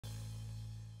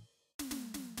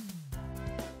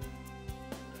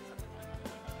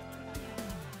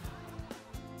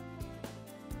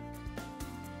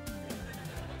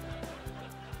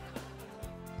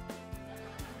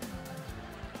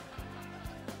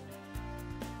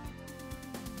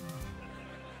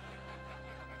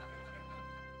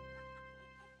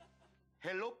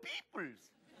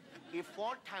nipples. A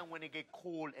fall time when it get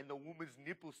cold and the woman's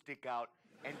nipples stick out,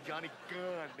 and Johnny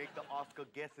Gunn make the Oscar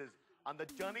guesses on the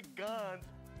Johnny Gunn's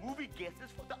movie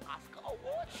guesses for the Oscar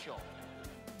Award show.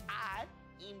 I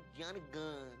am Johnny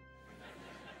Gunn.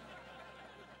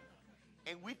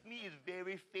 And with me is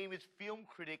very famous film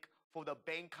critic for the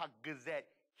Bangkok Gazette.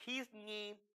 His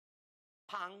name,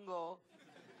 Pango.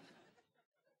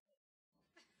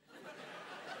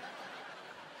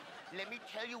 Let me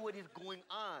tell you what is going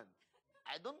on.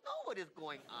 I don't know what is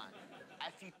going on. I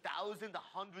see thousands or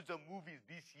hundreds of movies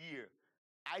this year.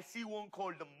 I see one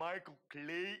called The Michael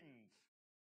Claytons.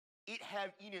 It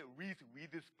have in it Reese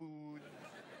Witherspoon,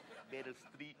 Meryl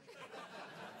Streep,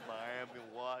 Naomi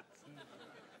Watson,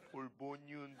 Paul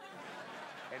Bunyan,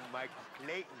 and Michael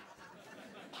Clayton.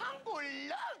 Pongo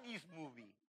loved this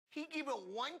movie. He gave it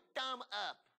 1 thumb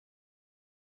up.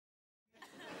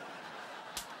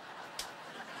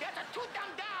 That's a 2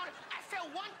 thumb down. I said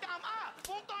 1 thumb up.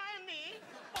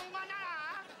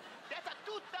 That's a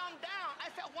 2 thumb down. I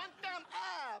said 1 thumb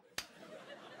up.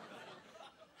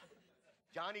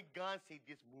 Johnny Gunn said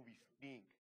this movie stink.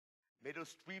 Meryl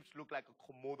Streep look like a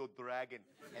Komodo dragon,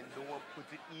 and no one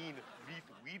puts it in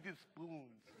Reese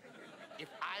Witherspoons. If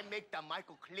I make the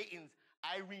Michael Claytons,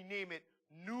 I rename it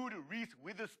Nude Reese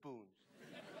Witherspoons.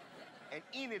 And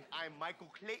in it, I'm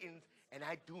Michael Claytons, and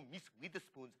I do Miss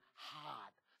Witherspoons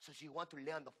hard. So she want to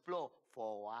lay on the floor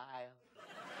for a while.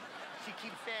 She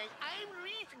keeps saying, I'm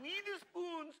Reese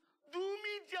Witherspoons. Do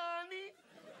me, Johnny.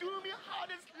 Do me hard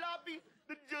and sloppy,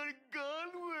 the Johnny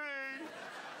Gunn way.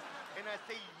 And I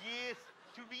say yes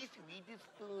to Reese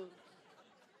Witherspoons.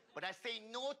 But I say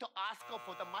no to Oscar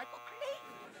for the Michael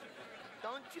Claytons.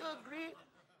 Don't you agree,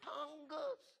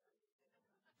 Tongas?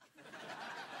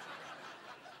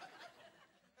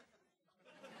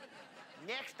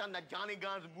 Next on the Johnny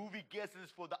Gunn's movie guesses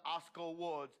for the Oscar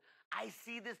Awards, I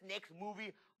see this next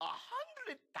movie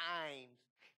 100 times.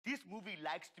 This movie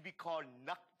likes to be called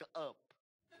Knocked Up.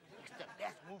 It's the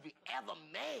best movie ever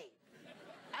made.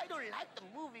 I don't like the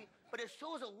movie, but it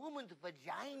shows a woman's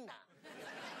vagina.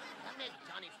 That makes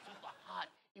Johnny super hot,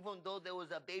 even though there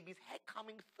was a baby's head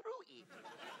coming through it.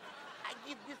 I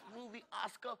give this movie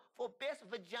Oscar for best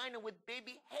vagina with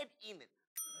baby head in it.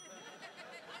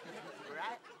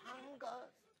 Right,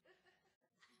 Hungers?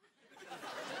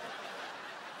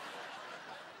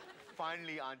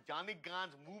 Finally, on Johnny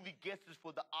Gunn's movie guesses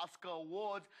for the Oscar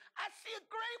Awards, I see a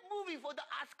great movie for the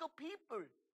Oscar people.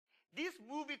 This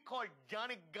movie called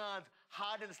Johnny Gunn's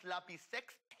Hard and Sloppy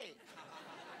Sex Tape.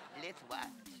 Let's watch.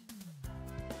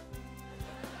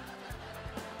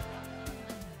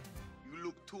 You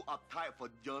look too uptight for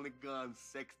Johnny Gunn's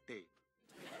sex tape.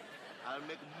 I'll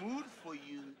make mood for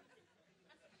you.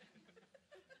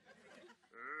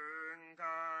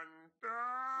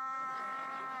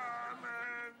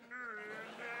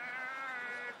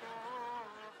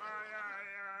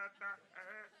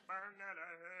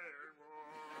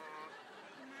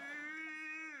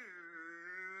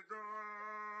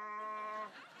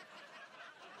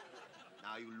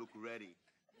 Now you look ready.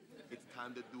 It's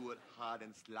time to do it hard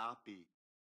and sloppy.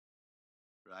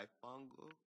 Right,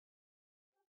 Pongo?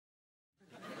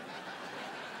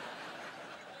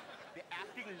 The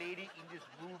acting lady in this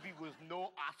movie was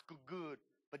no Oscar good,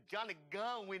 but Johnny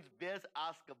Gunn wins Best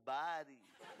Oscar Body.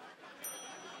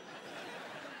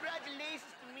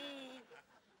 Congratulations to me.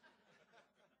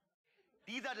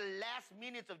 These are the last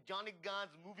minutes of Johnny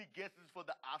Gunn's movie guesses for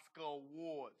the Oscar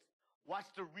Awards. Watch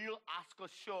the real Oscar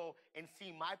show and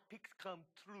see my picks come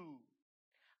true.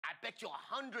 I bet you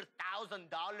 $100,000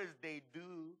 they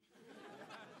do.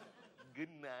 Good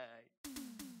night.